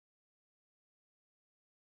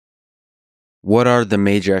What are the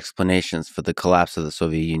major explanations for the collapse of the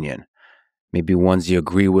Soviet Union? Maybe ones you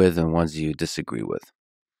agree with and ones you disagree with.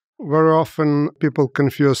 Very often, people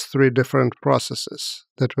confuse three different processes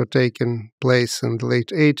that were taking place in the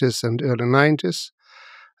late 80s and early 90s.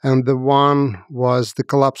 And the one was the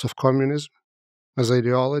collapse of communism as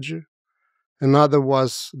ideology. Another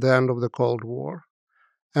was the end of the Cold War.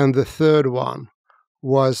 And the third one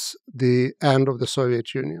was the end of the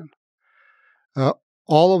Soviet Union.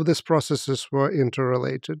 All of these processes were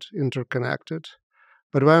interrelated, interconnected.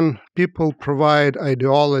 But when people provide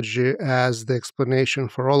ideology as the explanation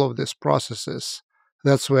for all of these processes,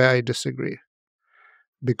 that's where I disagree.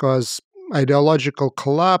 Because ideological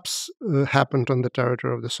collapse happened on the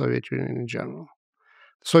territory of the Soviet Union in general.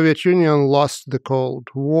 The Soviet Union lost the Cold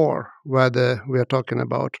War, whether we are talking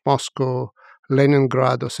about Moscow,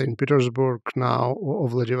 Leningrad, or St. Petersburg now, or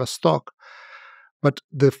Vladivostok. But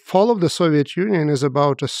the fall of the Soviet Union is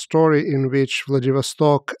about a story in which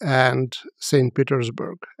Vladivostok and St.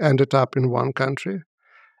 Petersburg ended up in one country,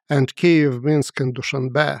 and Kiev, Minsk, and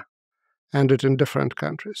Dushanbe ended in different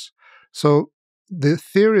countries. So the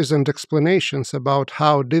theories and explanations about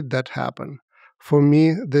how did that happen, for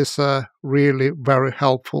me, these are really very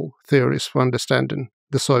helpful theories for understanding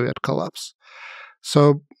the Soviet collapse.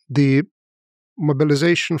 So the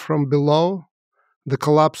mobilization from below, the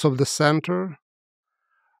collapse of the center,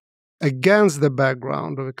 against the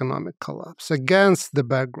background of economic collapse, against the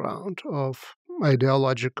background of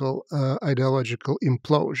ideological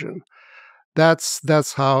implosion.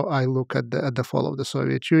 That's how I look at the fall of the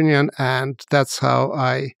Soviet Union, and that's how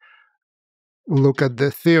I look at the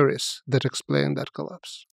theories that explain that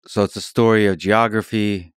collapse. So it's a story of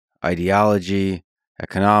geography, ideology,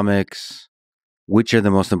 economics. Which are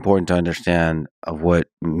the most important to understand of what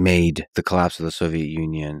made the collapse of the Soviet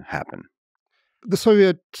Union happen? The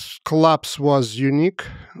Soviet collapse was unique,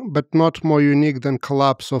 but not more unique than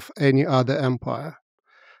collapse of any other empire.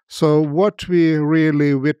 So what we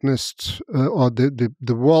really witnessed, or the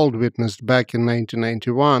world witnessed back in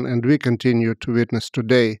 1991, and we continue to witness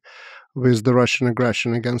today with the Russian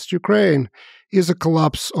aggression against Ukraine, is a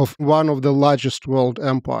collapse of one of the largest world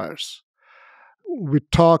empires. We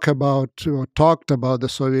talked about the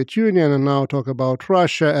Soviet Union and now talk about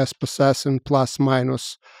Russia as possessing plus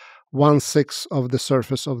minus 1/6 of the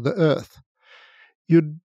surface of the Earth.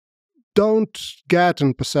 You don't get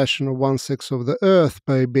in possession of 1/6 of the Earth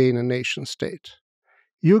by being a nation state.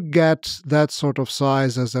 You get that sort of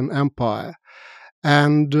size as an empire.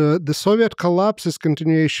 And the Soviet collapse is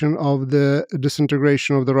continuation of the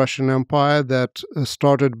disintegration of the Russian Empire that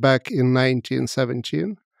started back in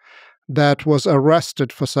 1917, that was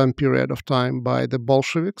arrested for some period of time by the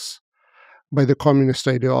Bolsheviks, by the communist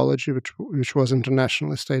ideology, which was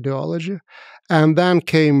internationalist ideology, and then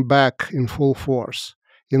came back in full force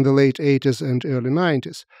in the late 80s and early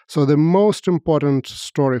 90s. So the most important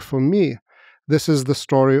story for me, this is the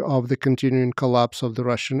story of the continuing collapse of the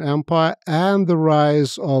Russian Empire and the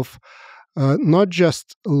rise of not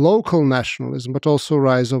just local nationalism, but also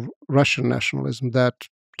rise of Russian nationalism that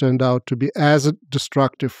turned out to be as a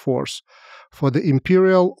destructive force for the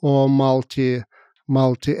imperial or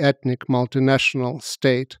multi-ethnic, multinational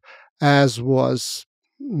state, as was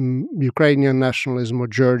Ukrainian nationalism or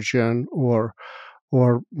Georgian or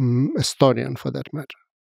Estonian for that matter.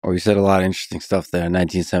 Oh, you said a lot of interesting stuff there.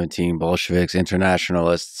 1917, Bolsheviks,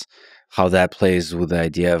 internationalists, how that plays with the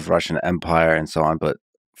idea of Russian empire and so on. But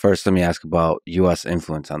first, let me ask about U.S.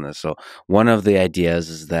 influence on this. So one of the ideas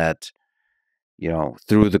is that,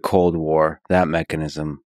 through the Cold War, that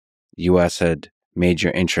mechanism, U.S. had major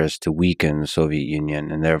interest to weaken the Soviet Union,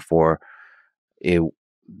 and therefore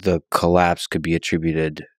the collapse could be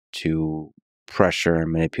attributed to pressure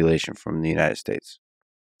and manipulation from the United States.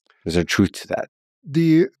 Is there truth to that?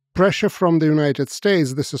 The pressure from the United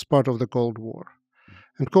States, this is part of the Cold War.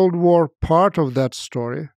 And Cold War, part of that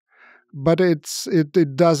story, but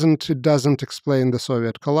it doesn't explain the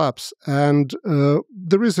Soviet collapse. And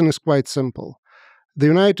the reason is quite simple. The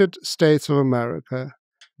United States of America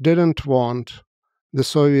didn't want the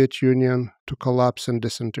Soviet Union to collapse and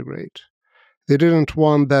disintegrate. They didn't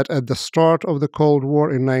want that at the start of the Cold War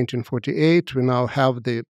in 1948. We now have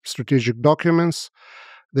the strategic documents.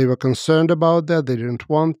 They were concerned about that. They didn't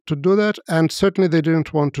want to do that. And certainly they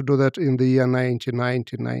didn't want to do that in the year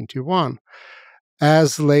 1990-91.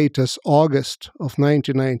 As late as August of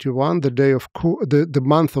 1991, the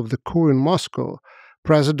month of the coup in Moscow,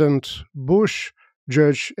 President Bush,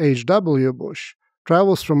 George H.W. Bush,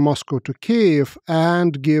 travels from Moscow to Kiev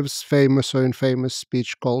and gives famous or infamous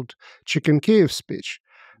speech called Chicken Kiev speech,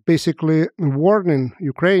 basically warning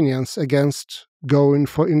Ukrainians against going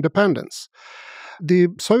for independence. The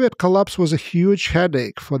Soviet collapse was a huge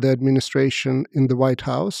headache for the administration in the White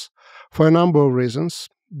House for a number of reasons.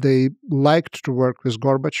 They liked to work with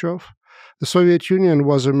Gorbachev. The Soviet Union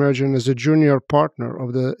was emerging as a junior partner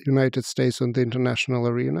of the United States in the international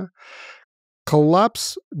arena.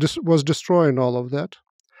 Collapse was destroying all of that.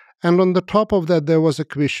 And on the top of that, there was a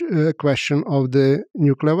question of the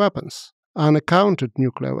nuclear weapons, unaccounted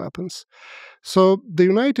nuclear weapons. So the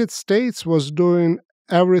United States was doing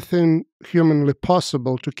everything humanly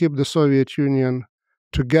possible to keep the Soviet Union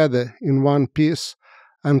together in one piece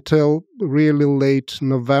until really late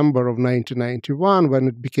November of 1991, when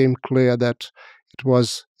it became clear that it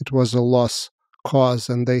was a lost cause,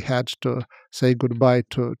 and they had to say goodbye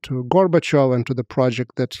to Gorbachev and to the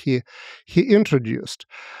project that he introduced.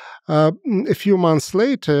 A few months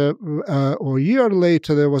later, or a year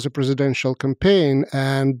later, there was a presidential campaign,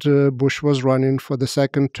 and Bush was running for the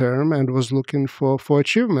second term and was looking for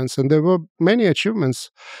achievements. And there were many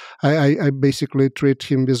achievements. I basically treat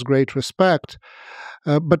him with great respect.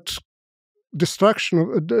 But destruction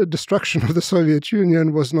of the Soviet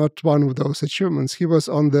Union was not one of those achievements. He was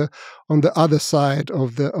on the other side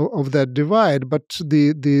of that divide. But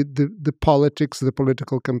the politics, the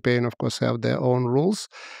political campaign, of course, have their own rules,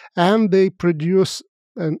 and they produce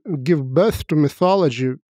and give birth to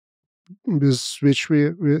mythology, with which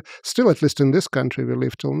we still, at least in this country, we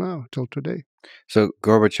live till now, till today. So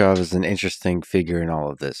Gorbachev is an interesting figure in all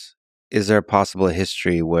of this. Is there a possible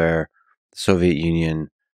history where the Soviet Union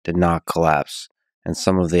did not collapse, and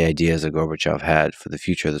some of the ideas that Gorbachev had for the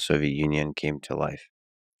future of the Soviet Union came to life?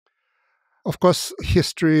 Of course,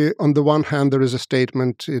 history, on the one hand, there is a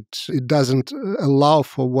statement, it doesn't allow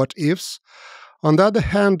for what ifs. On the other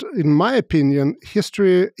hand, in my opinion,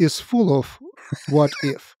 history is full of what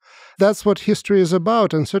if. That's what history is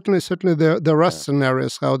about, and certainly there are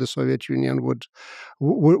scenarios how the Soviet Union would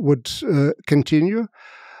continue.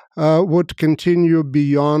 Would continue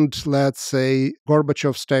beyond, let's say,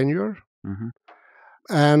 Gorbachev's tenure. Mm-hmm.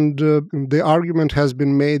 And the argument has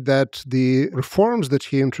been made that the reforms that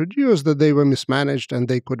he introduced, that they were mismanaged and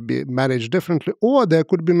they could be managed differently, or there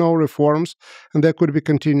could be no reforms and there could be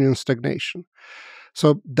continuing stagnation.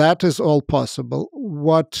 So that is all possible.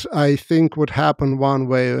 What I think would happen one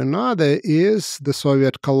way or another is the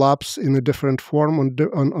Soviet collapse in a different form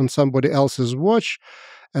on somebody else's watch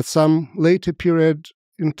at some later period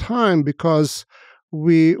in time, because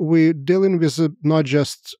we're dealing with not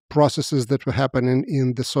just processes that were happening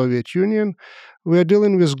in the Soviet Union, we're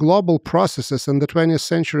dealing with global processes, and the 20th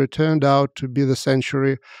century turned out to be the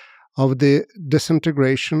century of the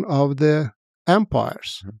disintegration of the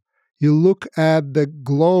empires. Mm-hmm. You look at the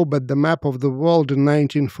globe, at the map of the world in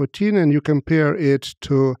 1914, and you compare it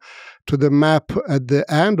to the map at the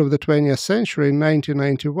end of the 20th century in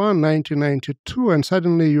 1991, 1992, and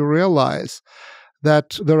suddenly you realize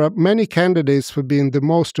that there are many candidates for being the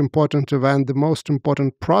most important event, the most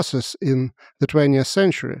important process in the 20th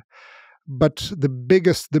century. But the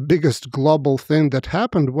biggest global thing that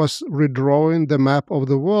happened was redrawing the map of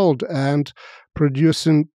the world and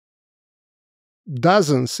producing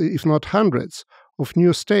dozens, if not hundreds, of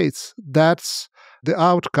new states. That's the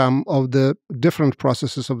outcome of the different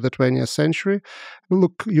processes of the 20th century.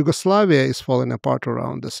 Look, Yugoslavia is falling apart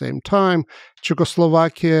around the same time.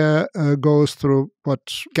 Czechoslovakia goes through what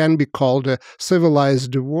can be called a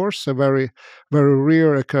civilized divorce, a very, very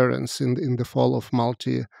rare occurrence in the fall of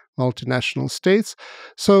multinational states.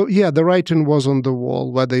 So, yeah, the writing was on the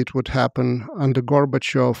wall, whether it would happen under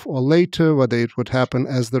Gorbachev or later, whether it would happen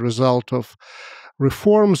as the result of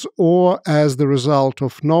reforms or as the result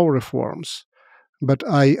of no reforms. But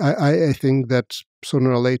I think that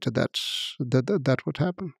sooner or later that would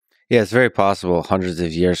happen. Yeah, it's very possible hundreds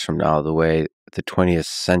of years from now, the way the 20th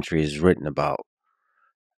century is written about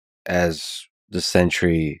as the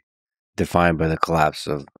century defined by the collapse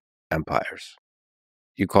of empires.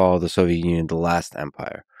 You call the Soviet Union the last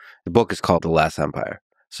empire. The book is called The Last Empire.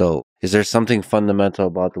 So is there something fundamental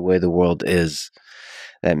about the way the world is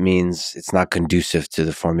that means it's not conducive to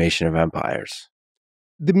the formation of empires?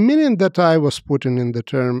 The meaning that I was putting in the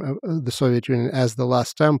term the Soviet Union as the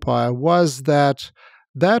last empire was that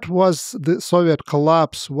was the Soviet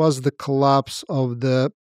collapse, was the collapse of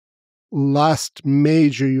the last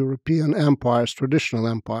major European empires, traditional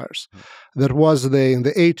empires, that was there in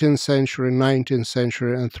the 18th century, 19th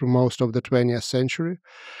century, and through most of the 20th century.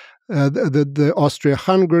 The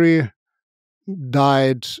Austria-Hungary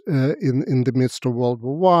died in the midst of World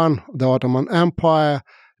War I. The Ottoman Empire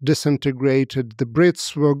disintegrated. The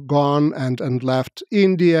Brits were gone and left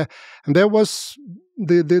India. And there was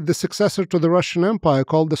the successor to the Russian Empire,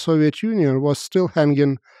 called the Soviet Union, was still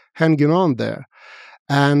hanging on there.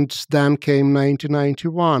 And then came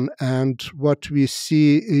 1991, and what we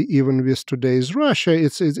see even with today's Russia,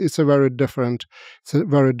 it's a very different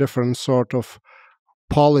sort of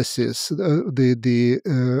policies.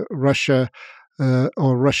 The Russia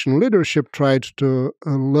or Russian leadership tried to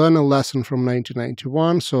learn a lesson from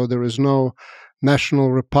 1991. So there is no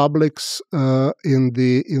national republics in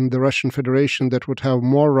the Russian Federation that would have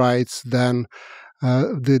more rights than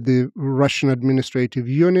the Russian administrative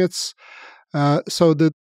units. So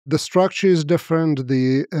the structure is different.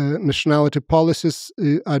 The nationality policies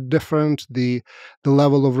are different. The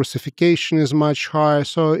level of Russification is much higher.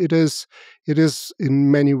 So it is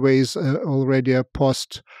in many ways already a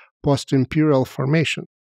post imperial formation.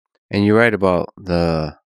 And you're right about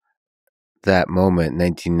that moment,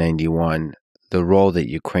 1991, the role that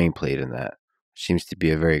Ukraine played in that seems to be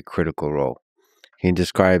a very critical role. Can you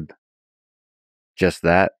describe just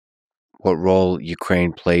that? What role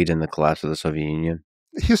Ukraine played in the collapse of the Soviet Union?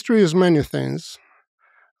 History is many things,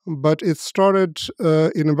 but it started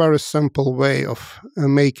in a very simple way of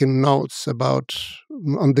making notes about,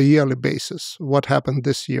 on the yearly basis, what happened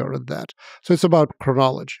this year or that. So it's about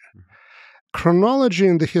chronology. Chronology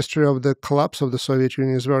in the history of the collapse of the Soviet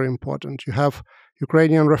Union is very important. You have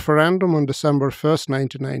Ukrainian referendum on December 1st,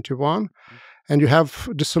 1991, and you have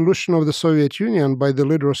dissolution of the Soviet Union by the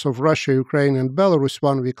leaders of Russia, Ukraine, and Belarus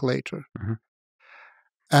 1 week later. Mm-hmm.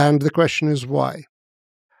 And the question is why?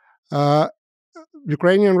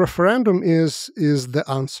 Ukrainian referendum is the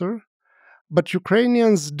answer, but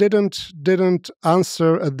Ukrainians didn't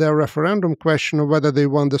answer at their referendum question of whether they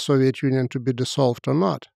want the Soviet Union to be dissolved or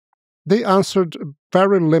not. They answered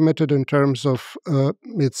very limited in terms of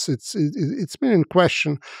it's been in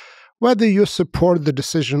question whether you support the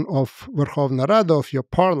decision of Verkhovna Rada, of your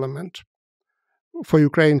parliament, for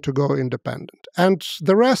Ukraine to go independent, and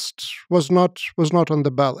the rest was not on the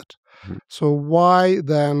ballot. Mm-hmm. So why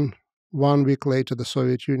then 1 week later the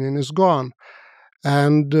Soviet Union is gone?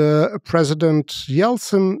 And President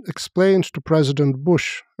Yeltsin explained to President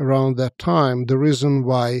Bush around that time the reason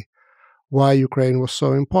why Ukraine was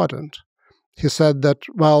so important. He said that,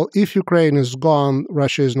 well, if Ukraine is gone,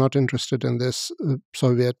 Russia is not interested in this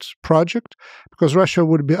Soviet project because Russia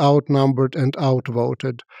would be outnumbered and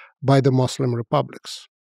outvoted by the Muslim republics.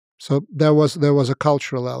 So there was a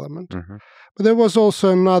cultural element. Mm-hmm. But there was also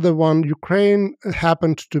another one. Ukraine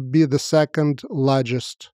happened to be the second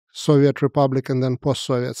largest Soviet republic and then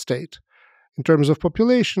post-Soviet state in terms of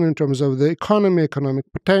population, in terms of the economic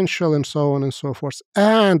potential, and so on and so forth.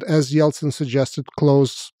 And as Yeltsin suggested,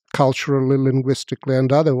 close culturally, linguistically,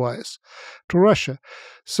 and otherwise to Russia.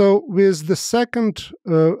 So with the second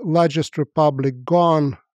largest republic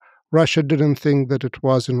gone, Russia didn't think that it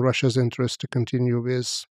was in Russia's interest to continue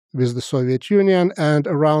with the Soviet Union. And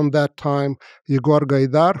around that time, Yegor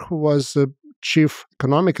Gaidar, who was the chief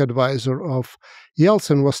economic advisor of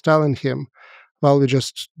Yeltsin, was telling him, well, we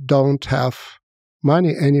just don't have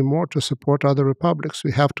money anymore to support other republics.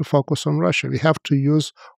 We have to focus on Russia. We have to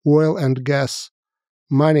use oil and gas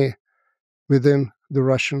money within the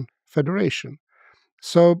Russian Federation.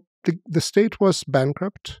 So the state was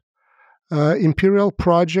bankrupt. Imperial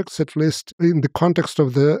projects, at least in the context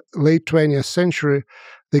of the late 20th century,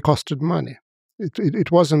 they costed money.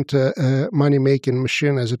 It wasn't a money-making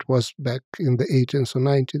machine as it was back in the 18th or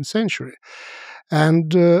 19th century.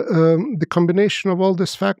 And the combination of all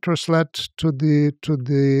these factors led to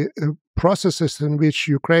the processes in which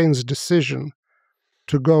Ukraine's decision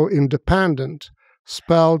to go independent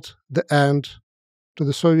spelled the end to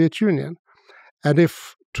the Soviet Union. And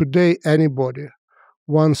if today anybody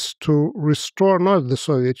wants to restore not the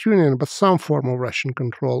Soviet Union, but some form of Russian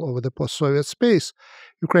control over the post-Soviet space,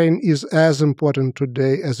 Ukraine is as important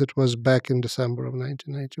today as it was back in December of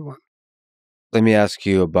 1991. Let me ask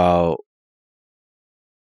you about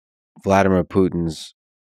Vladimir Putin's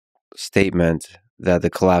statement that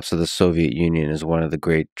the collapse of the Soviet Union is one of the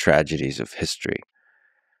great tragedies of history.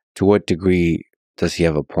 To what degree does he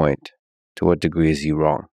have a point? To what degree is he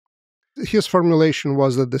wrong? His formulation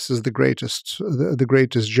was that this is the greatest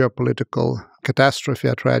geopolitical catastrophe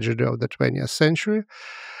or tragedy of the 20th century.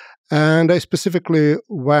 And I specifically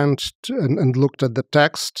went and looked at the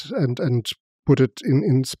text and put it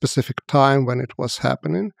in specific time when it was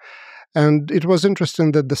happening. And it was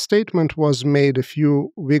interesting that the statement was made a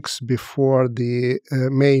few weeks before the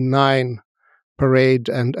May 9 parade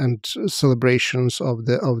and celebrations of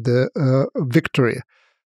the victory.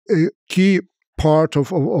 A key part of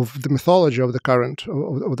the mythology of the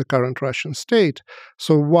current Russian state.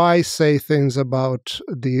 So why say things about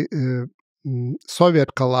the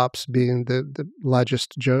Soviet collapse being the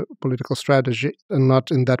largest geopolitical strategy and not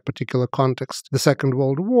in that particular context, the Second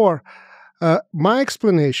World War? My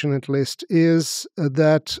explanation, at least, is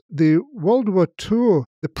that the World War II,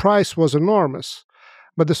 the price was enormous,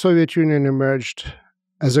 but the Soviet Union emerged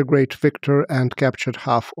as a great victor and captured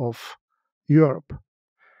half of Europe.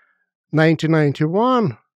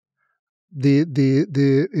 1991,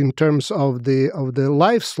 the in terms of the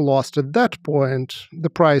lives lost at that point, the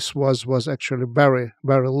price was actually very,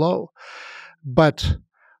 very low. But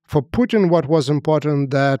for Putin, what was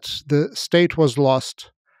important that the state was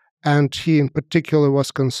lost, and he in particular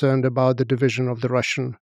was concerned about the division of the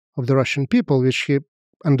Russian people, which he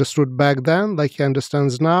understood back then, like he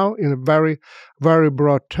understands now, in very, very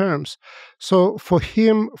broad terms. So for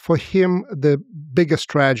him, the biggest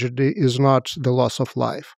tragedy is not the loss of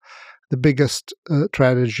life. The biggest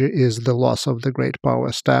tragedy is the loss of the great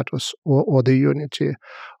power status, or the unity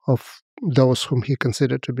of those whom he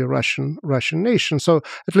considered to be Russian nation. So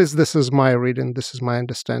at least this is my reading. This is my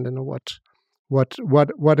understanding of what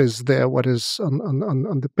is there, what is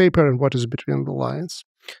on the paper, and what is between the lines.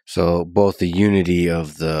 So both the unity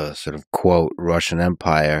of the sort of quote Russian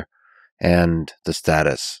Empire and the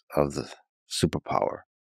status of the superpower.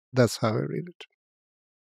 That's how I read it.